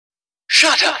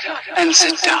Shut up and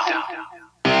sit down.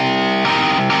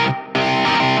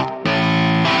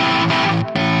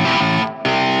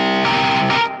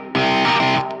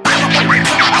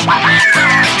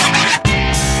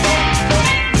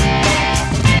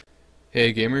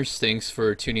 Hey gamers, thanks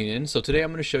for tuning in. So today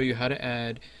I'm going to show you how to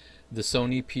add the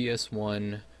Sony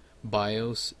PS1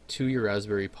 BIOS to your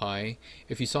Raspberry Pi.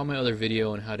 If you saw my other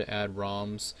video on how to add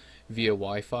ROMs via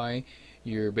Wi-Fi,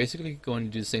 you're basically going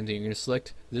to do the same thing. You're going to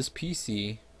select this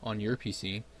PC on your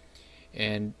PC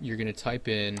and you're going to type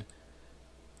in,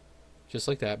 just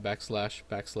like that,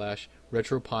 \\,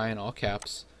 Retropie in all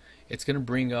caps. It's going to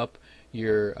bring up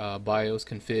your BIOS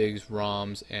configs,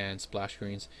 ROMs, and splash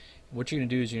screens. What you're going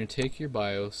to do is you're going to take your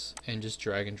BIOS and just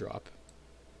drag and drop.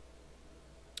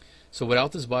 So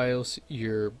without this BIOS,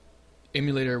 your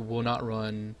emulator will not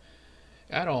run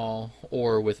at all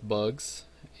or with bugs,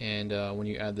 and when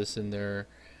you add this in there,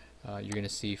 you're going to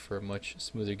see for a much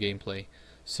smoother gameplay.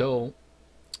 So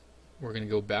we're going to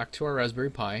go back to our Raspberry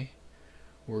Pi.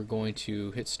 We're going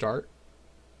to hit start,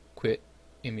 quit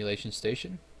emulation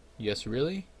station, yes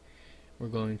really. We're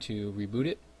going to reboot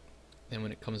it, and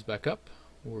when it comes back up,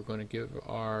 we're going to give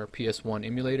our PS1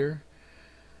 emulator,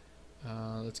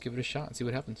 let's give it a shot and see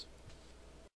what happens.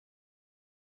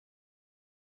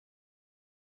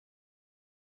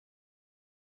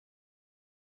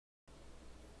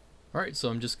 Alright, so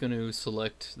I'm just going to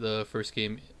select the first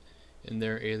game in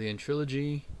their Alien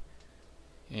Trilogy,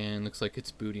 and looks like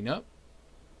it's booting up.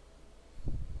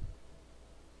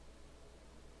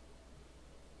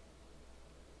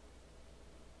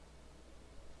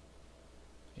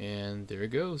 And there it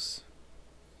goes.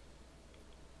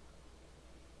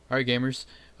 Alright gamers,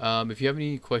 if you have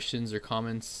any questions or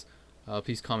comments,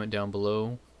 please comment down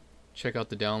below. Check out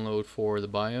the download for the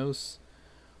BIOS.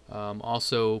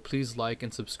 Also, please like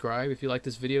and subscribe. If you like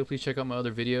this video, please check out my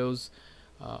other videos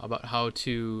about how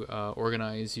to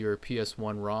organize your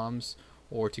PS1 ROMs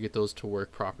or to get those to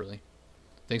work properly.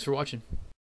 Thanks for watching.